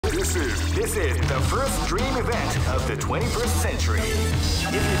This is the first dream event of the 21st century.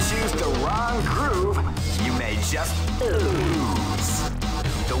 If you choose the wrong groove, you may just lose.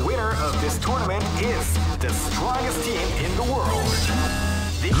 The winner of this tournament is the strongest team in the world.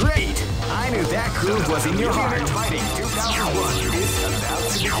 Great! I knew that groove was in your heart. Fighting 2001 is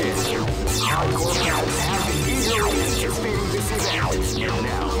about to begin. Hardcore fans have been eagerly anticipating this event. And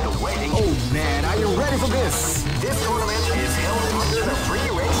now, the waiting... Oh man, are you ready for this? This tournament is held under the free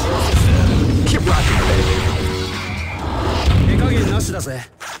ratio system. Keep rocking, baby.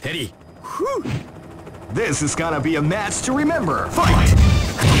 This is gonna be a match to remember. Fight!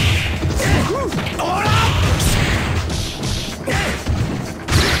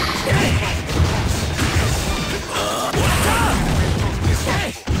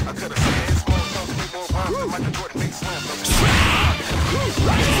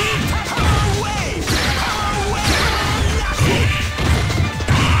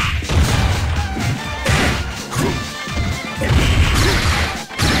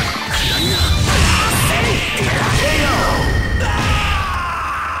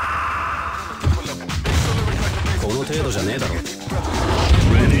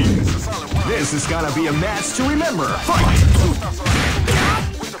 Ready? This is gonna be a match to remember. Fight!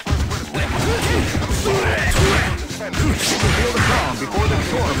 Feel the calm before the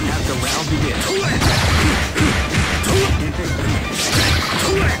storm as the round begins.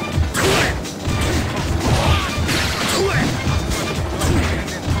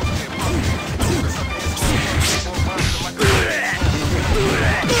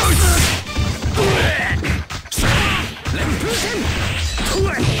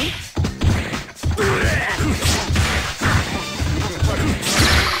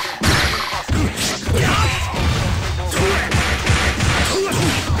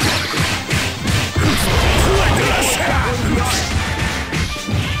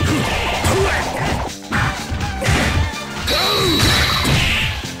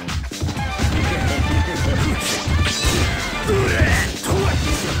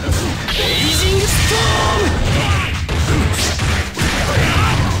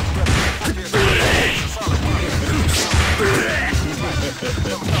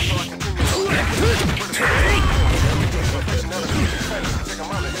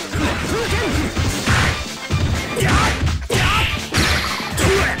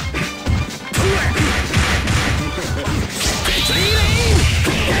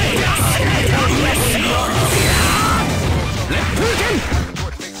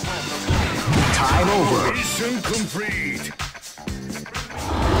 Time over. Mission complete.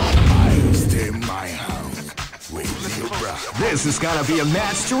 I'll stay in my house. Wait till your brother. This is gonna be a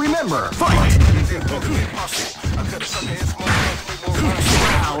match to remember. Fight!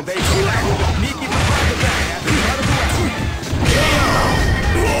 Wow, they collided with Miki behind the back at the start of the round.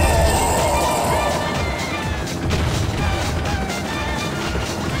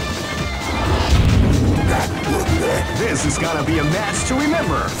 This is gonna be a match to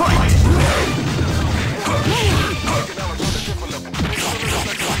remember. Fight!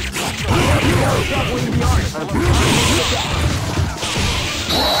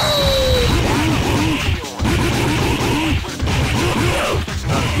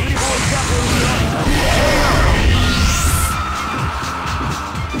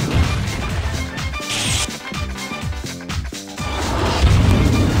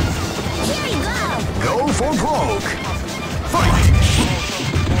 Go for broke. Fight!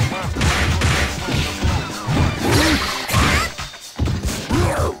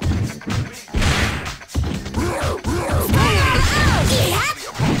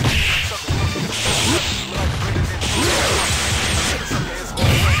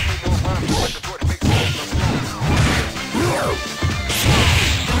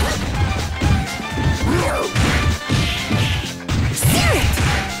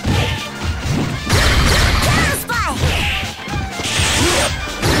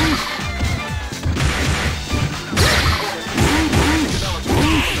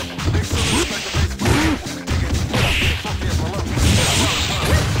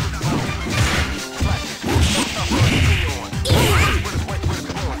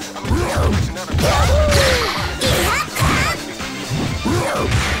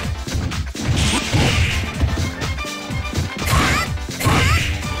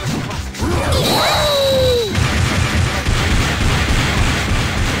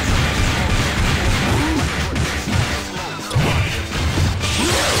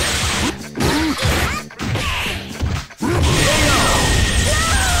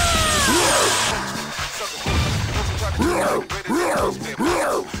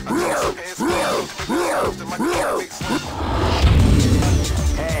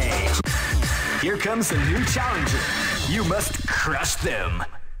 Hey, Here comes a new challenger. You must crush them.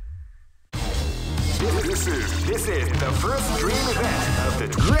 This is the first dream event of the...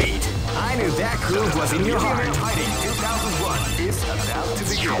 Great! I knew that groove was in your heart. Fighting 2001 is about to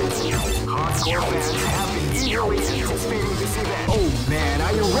begin. Hardcore fans have been eagerly anticipating this event. Oh man,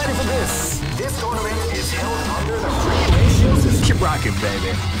 are you ready for this? This tournament is held under the free ratio system. Keep rocking,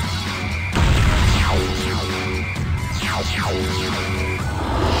 baby.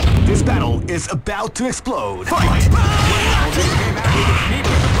 This battle is about to explode. Fight! Wow, they came out with a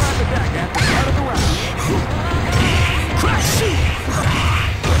sneaky surprise attack at the start of the round. Crash!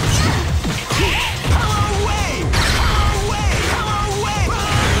 Power away! Power away! Power away!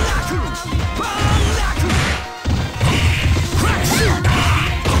 Banaku! Banaku! Crash!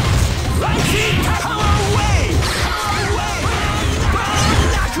 Lightning! Power away! Power away!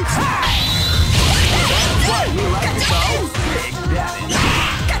 Banaku! That's what we like to call big damage.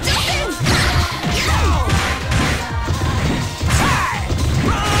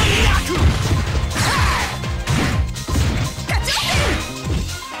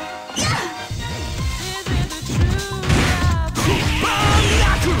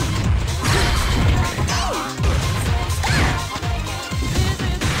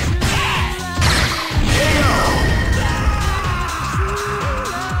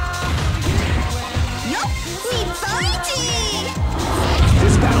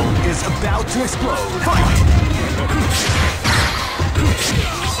 About to explode. Fight!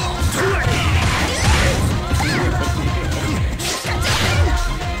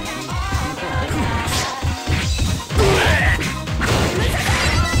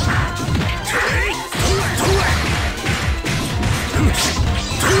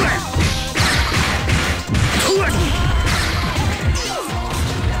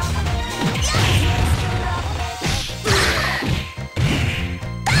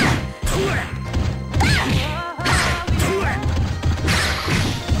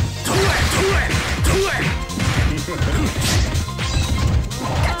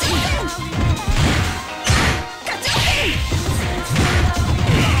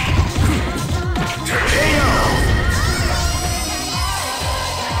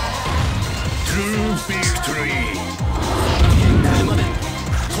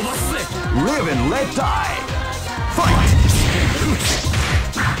 Live and let die. Fight!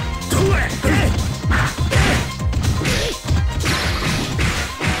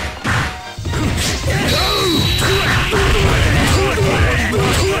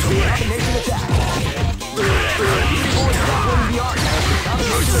 Combination attack. The art of the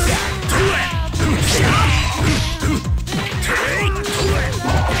combination attack.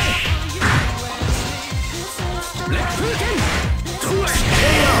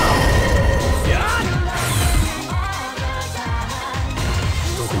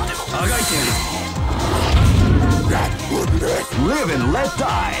 Live and let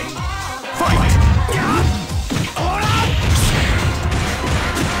die. Fight!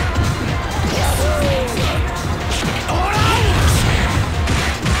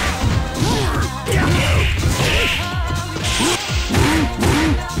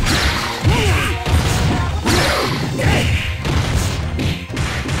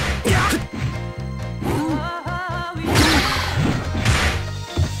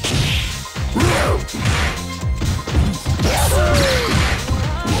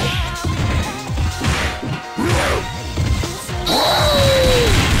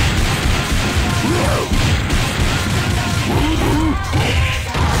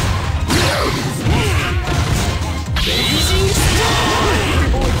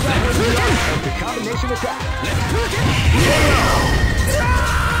 Combination attack.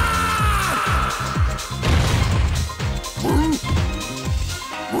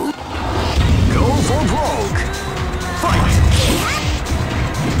 Go for broke. Fight.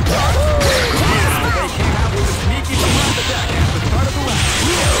 They came out with a sneaky surprise attack at the start of the round.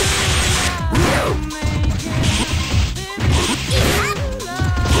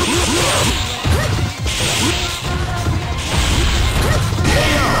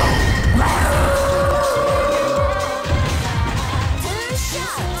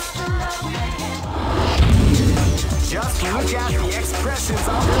 Just look at the expressions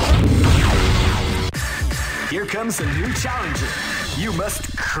on her. Here comes a new challenger. You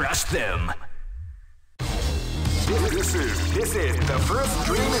must crush them. This is the first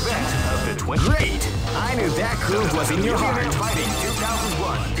dream event of the 20. Great! I knew that groove was in your heart. Fighting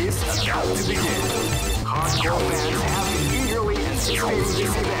 2001 is about to begin. Hardcore fans have been eagerly anticipating this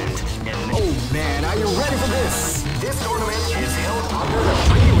event. And oh man, are you ready for this? This tournament is held under the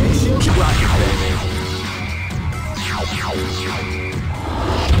free ratio. Keep rocking, baby.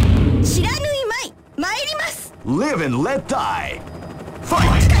 知らぬい Live and let die.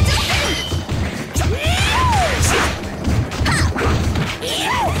 Fight!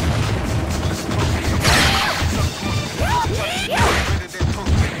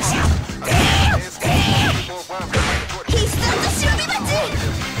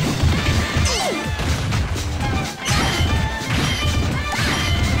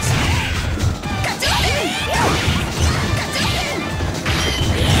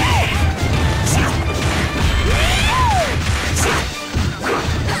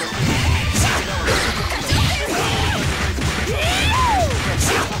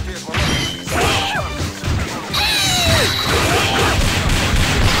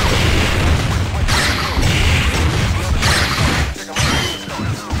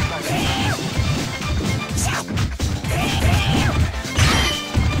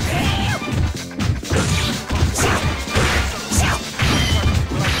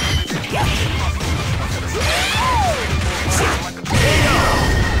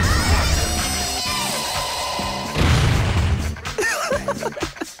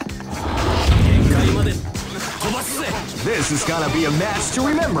 This is gonna be a match to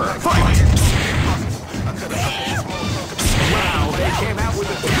remember. Fight! Wow, they came out with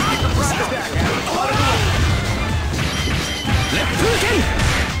a big surprise attack. Left hook in!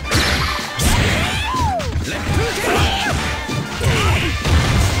 Left hook in!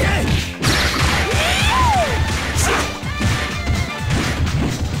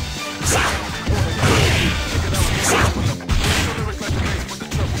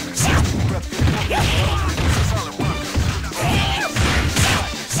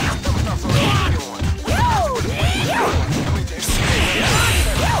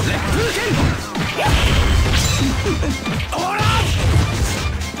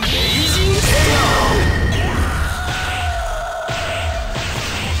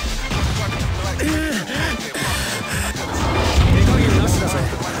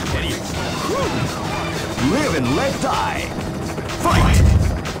 Live and let die. Fight!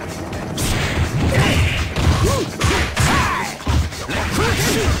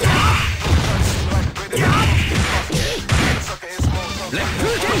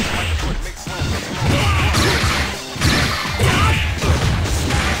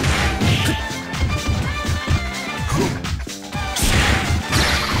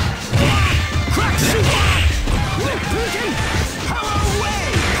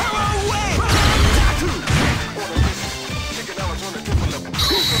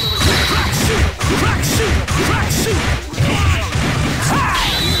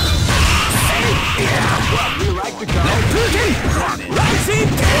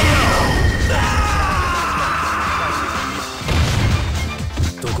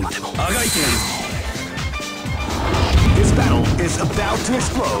 This battle is about to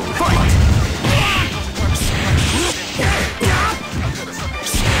explode. Fight!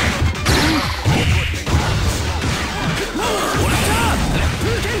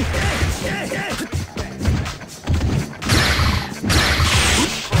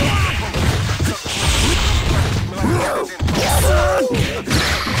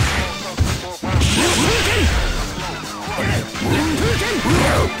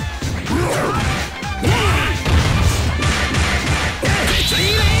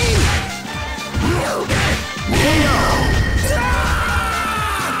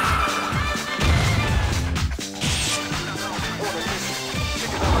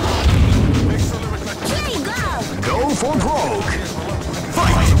 Go for broke.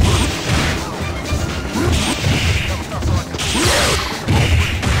 Fight!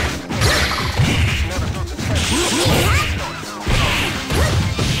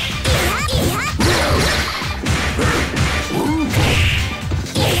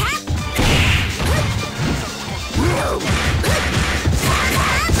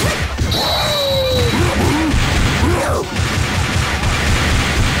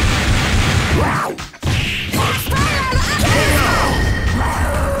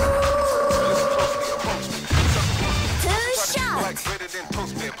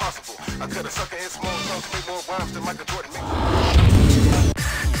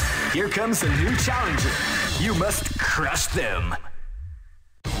 Here comes a new challenger. You must crush them.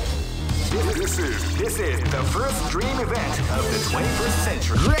 This is the first dream event of the 21st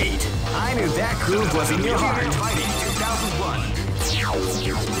century. Great! I knew that groove was in your heart. Fighting 2001.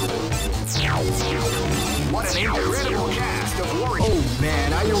 What an incredible cast of warriors. Oh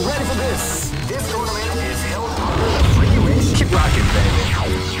man, are you ready for this? This tournament is held under the free range. Keep rocking, baby.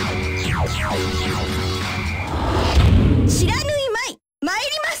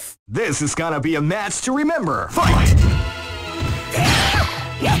 This is gonna be a match to remember. Fight!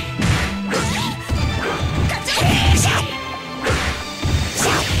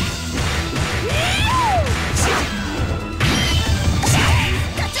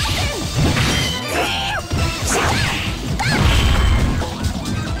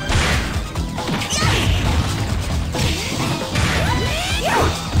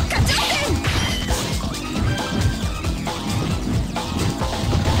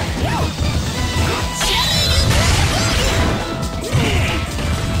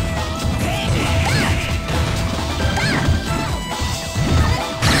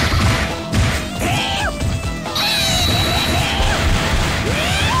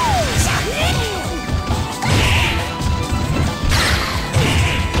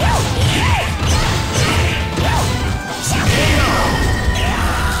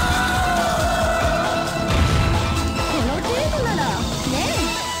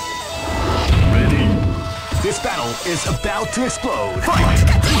 is about to explode. Fight!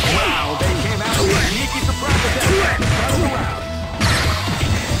 Wow, they came out with a sneaky surprise attack. Start of the round.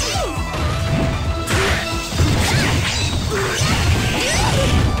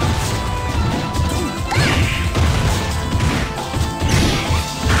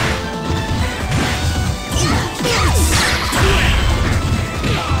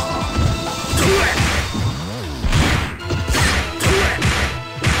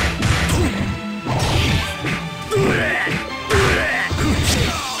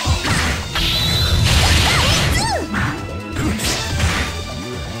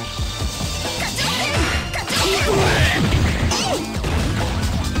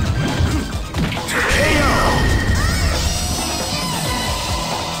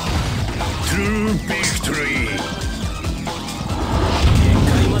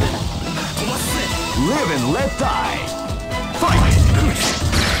 Live and let die. Fight!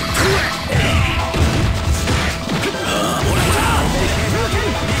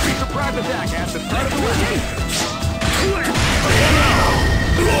 Surprise attack at the start of the round.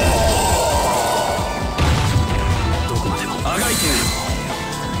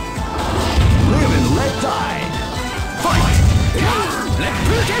 Live and let die. Fight!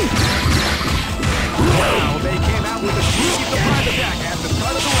 Wow, they came out with a sneaky surprise attack at the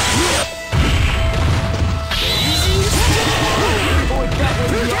start of the round.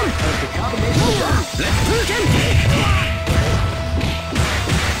 The combination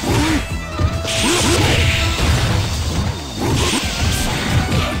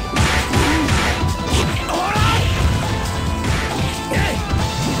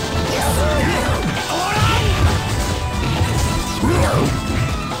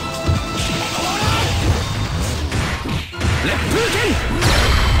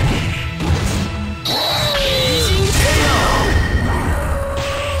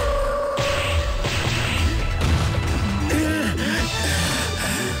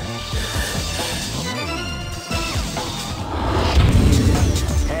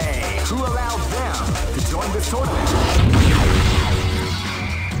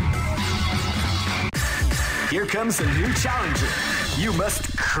Here comes a new challenger. You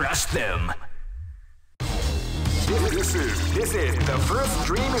must crush them. This is the first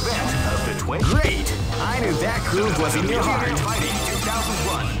dream event of the 20. Great! I knew that groove was in your heart. Fighting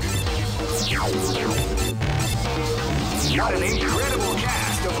 2001. What an incredible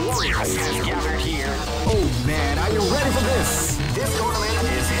cast of warriors has gathered here. Oh man, are you ready for this? This tournament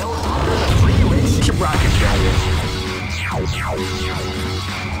is held under the free ratio. Keep rocking,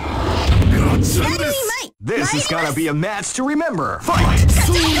 This is gonna be a match to remember. Fight!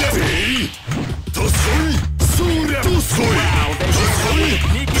 Wow, they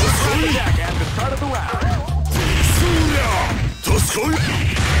sneaky surprise attack at the start of the round.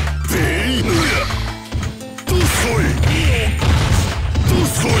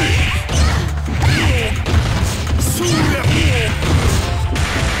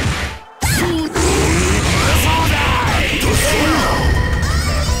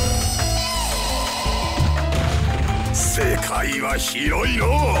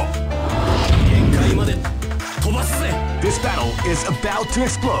 This battle is about to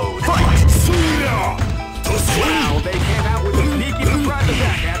explode. Fight! Wow, they came out with a sneaky surprise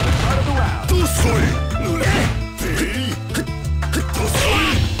attack at the start of the round.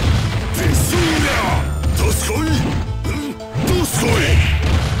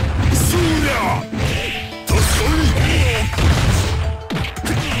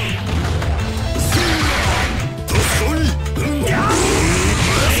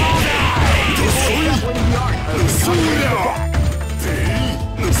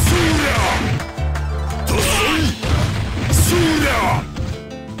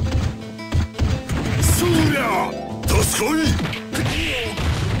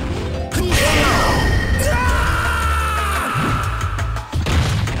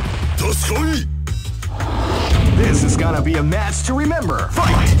 This is gonna be a match to remember.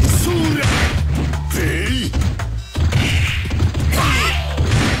 Fight!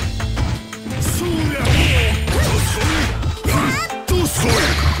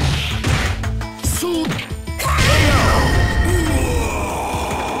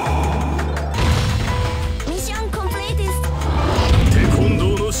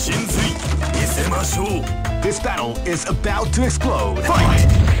 This battle is about to explode. Fight!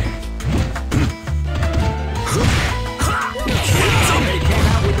 They came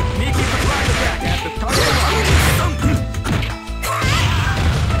out with a sneaky surprise attack at the start of the round.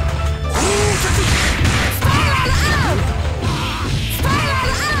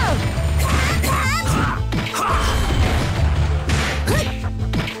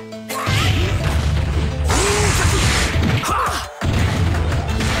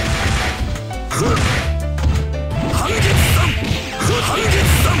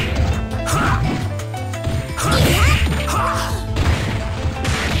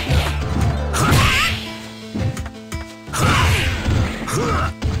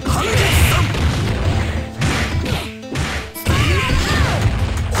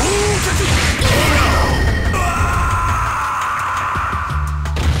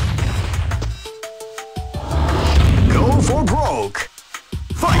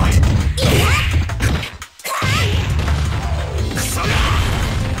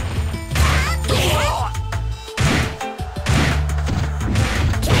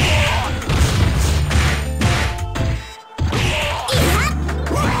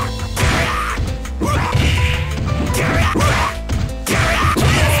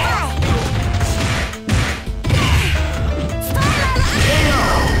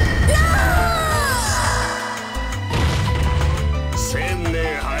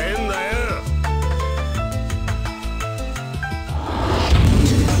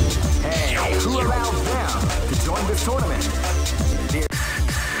 won this tournament.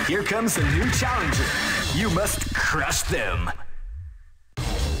 Here comes a new challenger. You must crush them.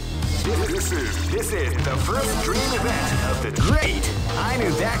 This is the first dream event of the... Great! I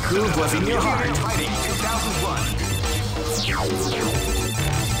knew that groove was in your heart. Fighting 2001.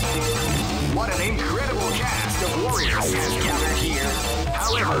 What an incredible cast of warriors has gathered here.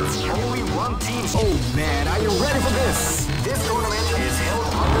 However, only one team... Oh man, are you ready for this? This tournament is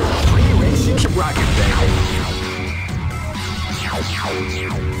held under the free ratio... Keep rocking, baby.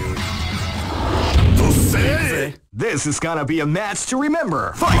 This is gonna be a match to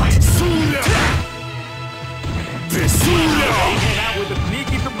remember. Fight! Came out with a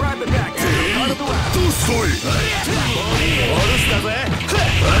sneaky surprise attack at the start of the round.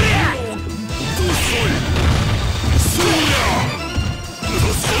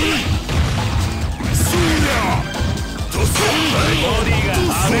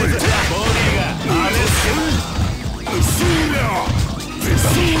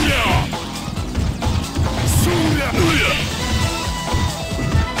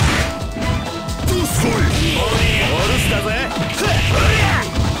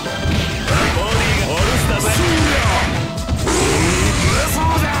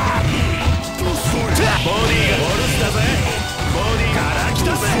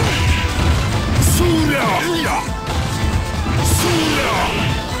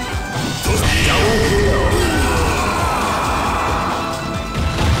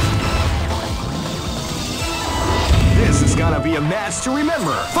 This is gonna be a match to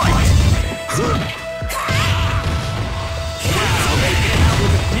remember. Fight!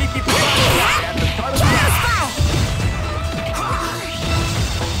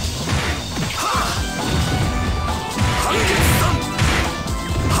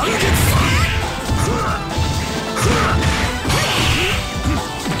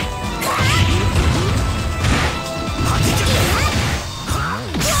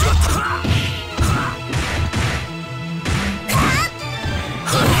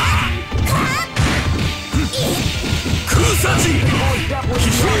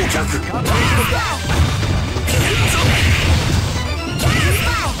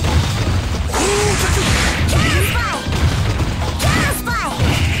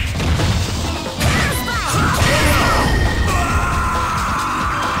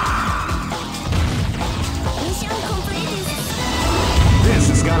 This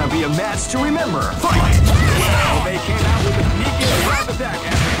is gonna be a match to remember. Fight! Wow, they came out with a sneaky surprise attack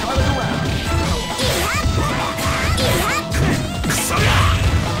at the start of the round.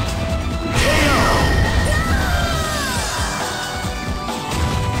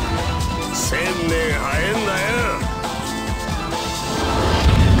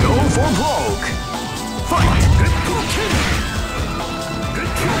 Go for broke. Fight!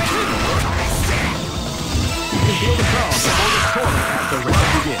 You can feel the crowd before this tournament as the round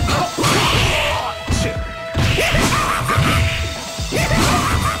begins.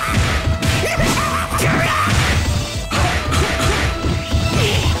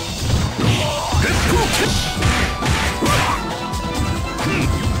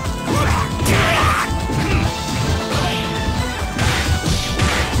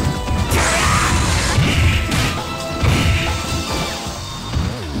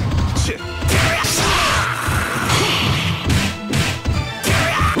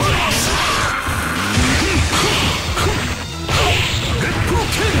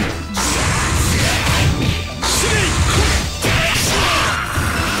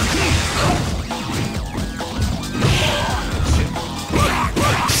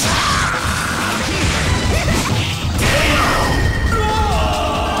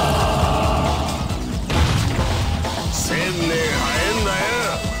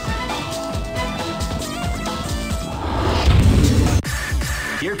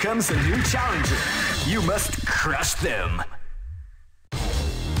 Here comes a new challenger. You must crush them.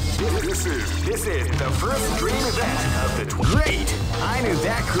 This is the first dream event of the... Great! I knew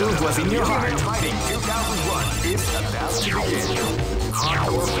that groove was in your heart. Fighting 2001 is about to begin.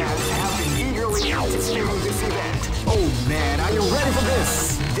 Hardcore fans have been eagerly anticipating this event. Oh man, are you ready for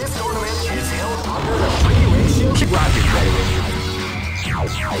this? This tournament is held under the free ratio... Keep rocking, baby.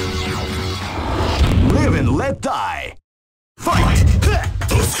 Live and let die. Fight!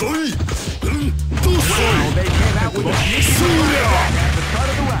 Wow, they came out with a sneaky surprise attack at the start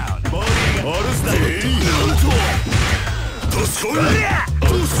of the round.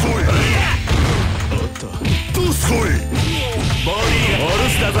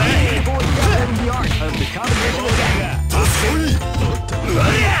 The art of the combination attack.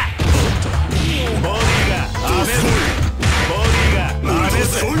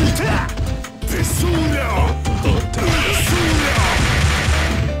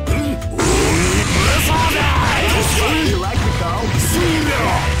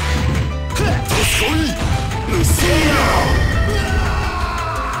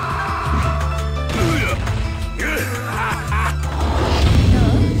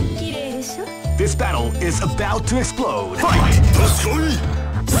 This battle is about to explode. Fight!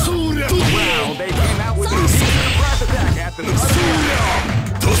 Wow, they came out with a surprise attack at the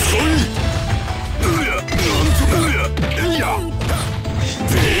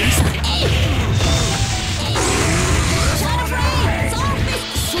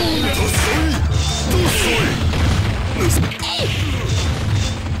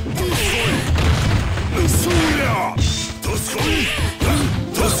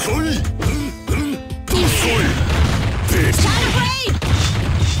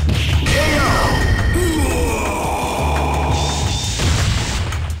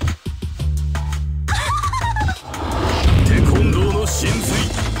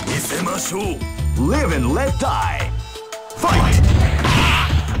Live and let die. Fight!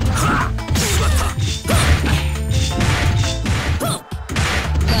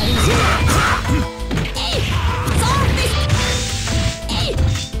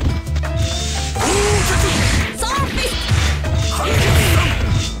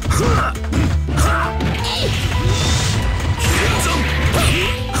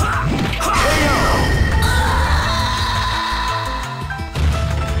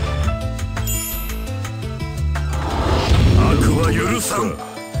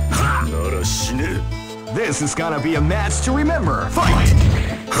 This is gonna be a match to remember. Fight!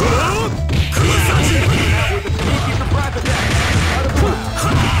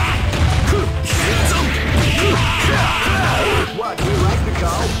 What we like to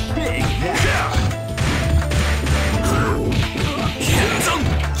call Big Nap.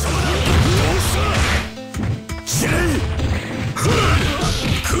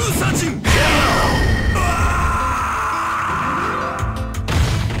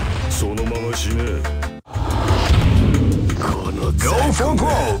 Go for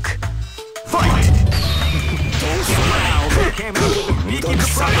broke! Fight! Wow, they came out with a sneaky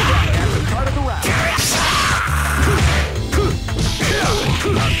surprise attack at the start of the round.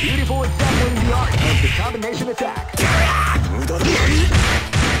 A beautiful example in the art of the combination attack.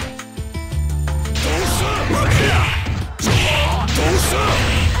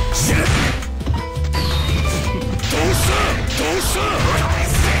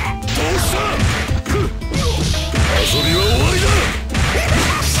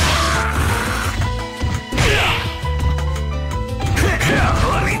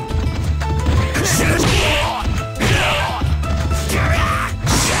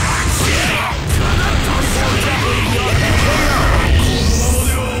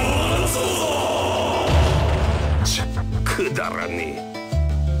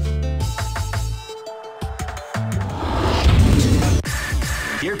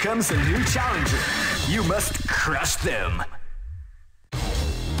 Here comes a new challenger. You must crush them.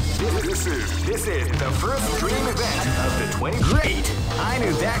 This is the first dream event of the 20. Great! I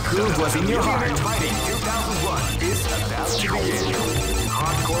knew that groove was in your heart. Fighting 2001 is about to begin.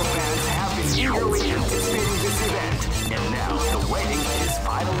 Hardcore fans have been eagerly anticipating this event, and now the waiting is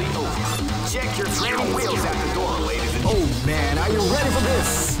finally over. Check your training wheels at the door, ladies and gentlemen. Oh man, are you ready for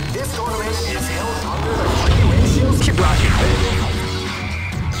this? This tournament is held under the free ratios. Keep rocking, baby.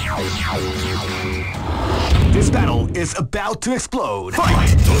 This battle is about to explode.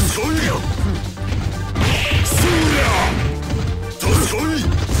 Fight!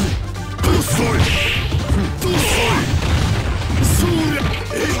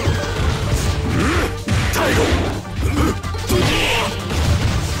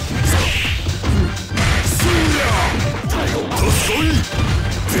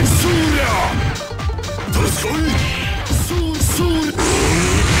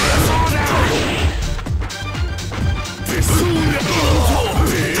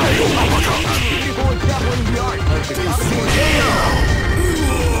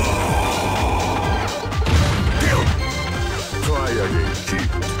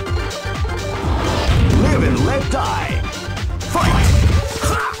 Live and let die. Fight!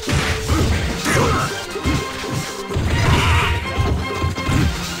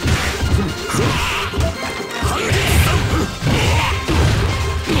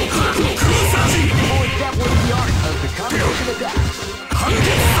 That was the art of the combination attack.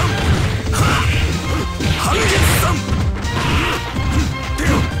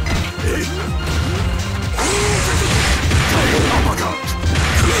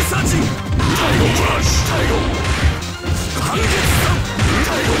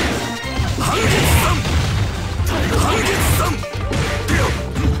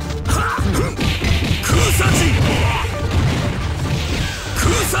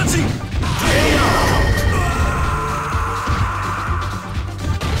 Hey!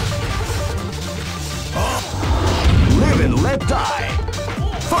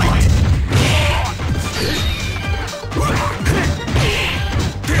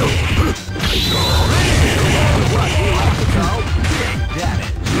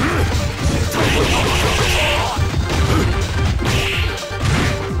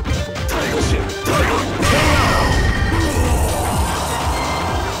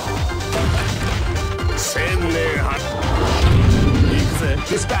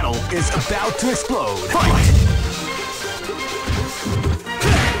 This battle is about to explode. Fight!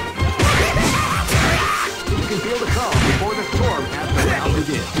 You can feel the calm before the storm as the round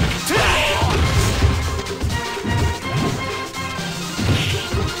begins.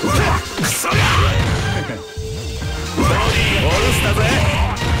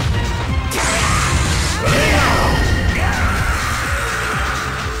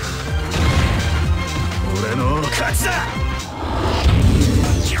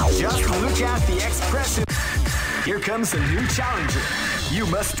 Just look at the expression. Here comes a new challenger. You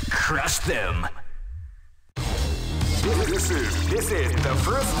must crush them. This is the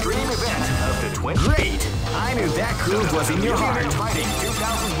first dream event of the 20. Great! I knew that groove was in your heart. Fighting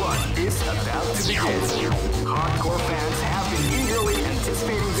 2001 is about to begin. Hardcore fans have been eagerly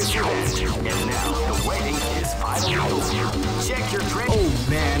anticipating this event, and now the waiting is finally over. Check your training. Oh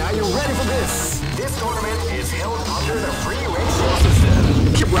man, are you ready for this? This tournament is held under the free ratio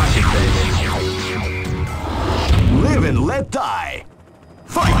system. Keep rocking, baby. Live and let die.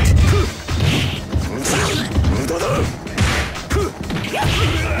 Fight!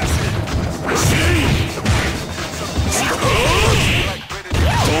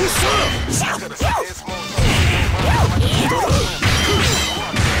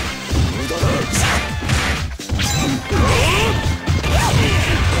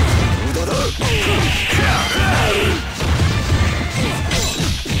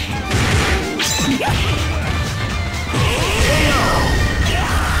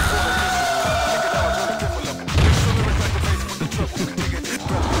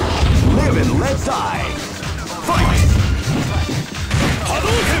 Live and let die. Fight!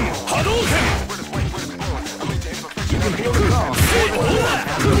 Hadouken! Hadouken! You can feel the calm before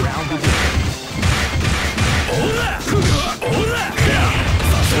the round begins.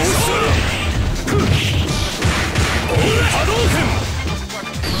 Hadouken!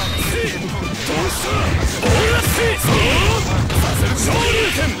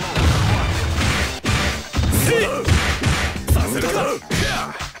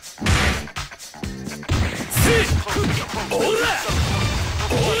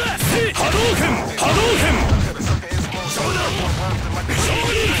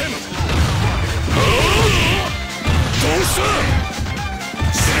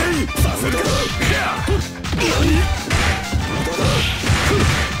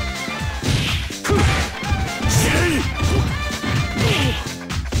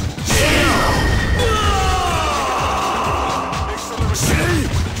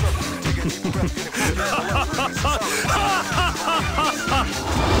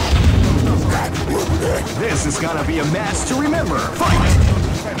 This is gonna be a match to remember. Fight!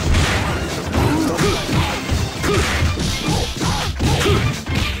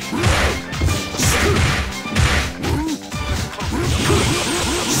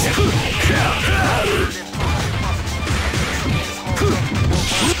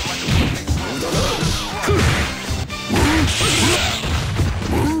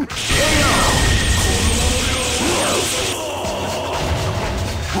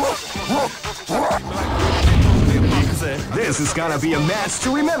 This is gonna be a match to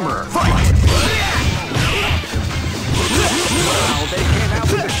remember. Fight! Wow, they came out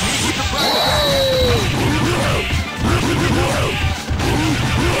with a sneaky surprise.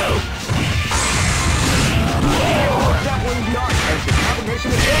 That one not as the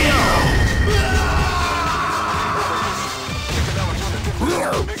combination of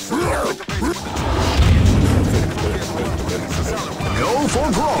Go for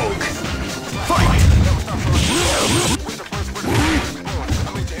broke. Fight!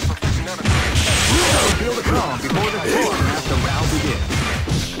 Feel the calm before the storm as the round begins.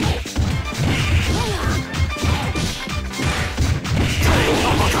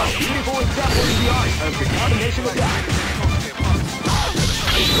 Beautiful example in the art of the combination of that.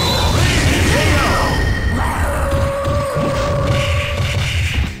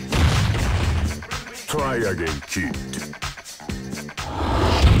 Try again, kid.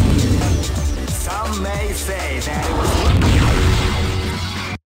 Some may say that it was